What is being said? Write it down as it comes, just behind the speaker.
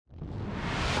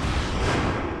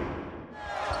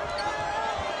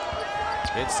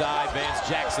Inside, Vance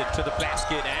Jackson to the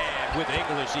basket, and with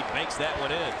English, he makes that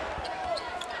one in.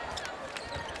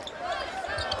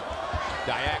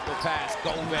 Diagonal pass,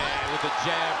 Govan with a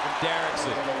jam from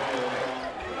Derrickson.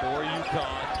 For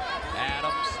UConn,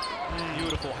 Adams,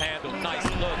 beautiful handle, nice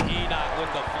look, Enoch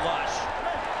with the flush.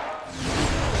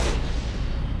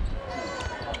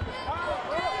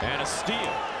 And a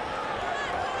steal.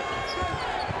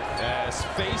 As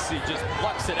Facey just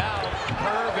plucks it out,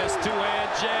 Purvis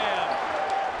two-hand jam.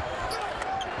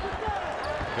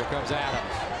 Here comes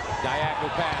Adams. Diagonal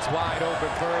pass, wide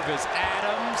open Purvis.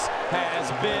 Adams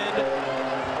has been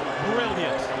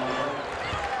brilliant.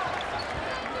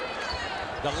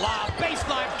 The lob,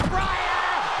 baseline, Fryer!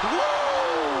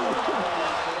 Woo!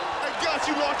 Hey guys,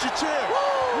 you lost your chair.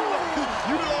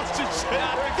 You lost your chair.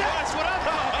 That's what I'm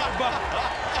talking about.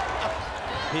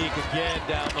 Peak again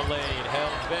down the lane.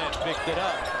 Held bench, picked it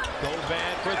up.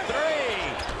 Govan for three.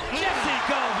 Jesse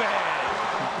Govan!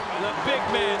 The big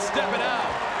man stepping out.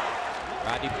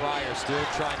 Rodney Pryor still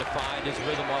trying to find his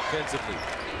rhythm offensively.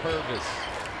 Purvis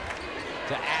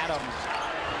to Adams.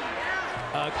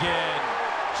 Again,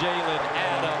 Jalen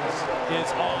Adams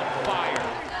is on fire.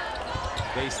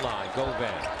 Baseline,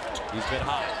 Govan. He's been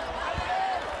hot.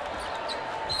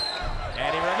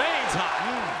 And he remains hot.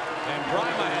 And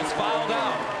Brima has fouled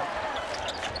out.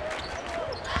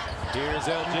 Here's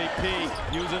LJP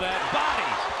using that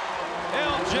body.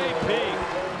 LJP.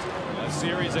 A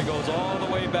series that goes all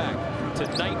the way back to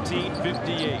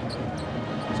 1958.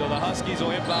 So the Huskies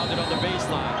will inbound it on the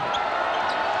baseline.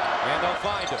 And they'll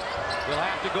find him. They'll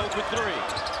have to go for three.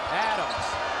 Adams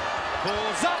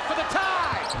pulls up for the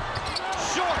tie.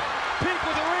 Short. Peak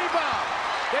with the rebound.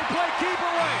 They play keep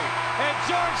away. And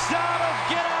Georgetown will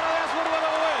get out of this one with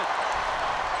a win.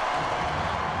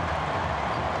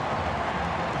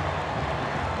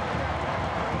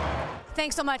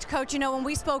 Thanks so much, Coach. You know, when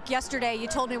we spoke yesterday, you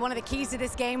told me one of the keys to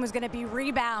this game was going to be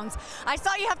rebounds. I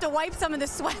saw you have to wipe some of the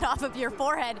sweat off of your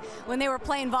forehead when they were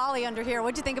playing volley under here.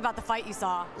 What'd you think about the fight you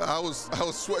saw? I was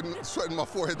sweating my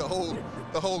forehead the whole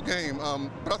game.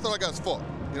 But I thought our guys fought.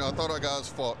 You know, I thought our guys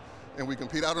fought, and we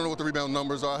compete. I don't know what the rebound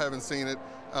numbers are. I haven't seen it.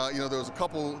 You know, there was a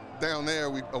couple down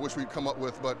there I wish we'd come up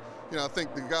with, but you know, I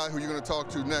think the guy who you're going to talk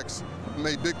to next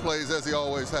made big plays as he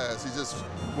always has. He just,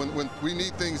 when we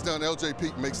need things done, LJ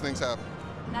Peak makes things happen.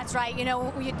 That's right. You know,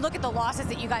 when you look at the losses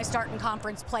that you guys start in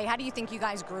conference play, how do you think you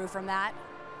guys grew from that?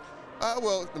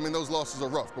 Well, I mean, those losses are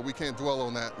rough, but we can't dwell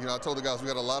on that. You know, I told the guys we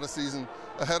got a lot of season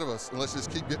ahead of us, and let's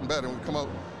just keep getting better. And we come out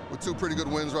with two pretty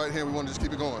good wins right here. We want to just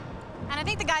keep it going. And I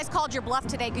think the guys called your bluff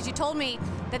today because you told me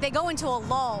that they go into a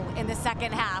lull in the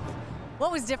second half.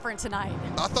 What was different tonight?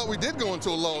 I thought we did go into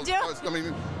a lull. I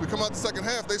mean, we come out the second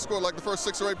half, they scored like the first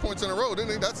 6 or 8 points in a row, didn't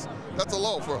they? That's a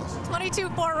lull for us.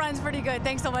 22-4 runs, pretty good.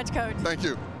 Thanks so much, Coach. Thank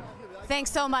you.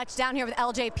 Thanks so much. Down here with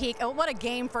LJ Peak. Oh, what a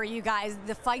game for you guys.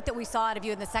 The fight that we saw out of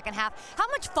you in the second half. How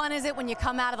much fun is it when you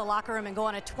come out of the locker room and go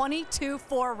on a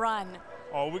 22-4 run?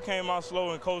 Oh, we came out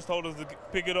slow and Coach told us to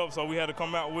pick it up, so we had to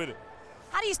come out with it.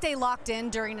 How do you stay locked in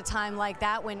during a time like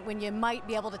that when you might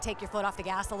be able to take your foot off the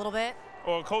gas a little bit?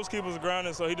 Well, Coach keeps us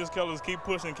grounded, so he just tells us keep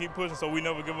pushing, so we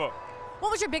never give up. What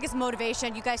was your biggest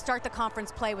motivation? You guys start the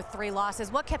conference play with 3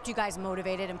 losses. What kept you guys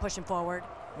motivated and pushing forward?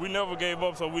 We never gave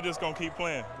up, so we just going to keep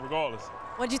playing, regardless.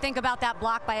 What did you think about that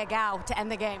block by Agao to end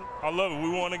the game? I love it. We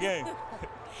won the game.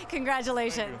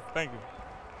 Congratulations. Thank you. Thank you.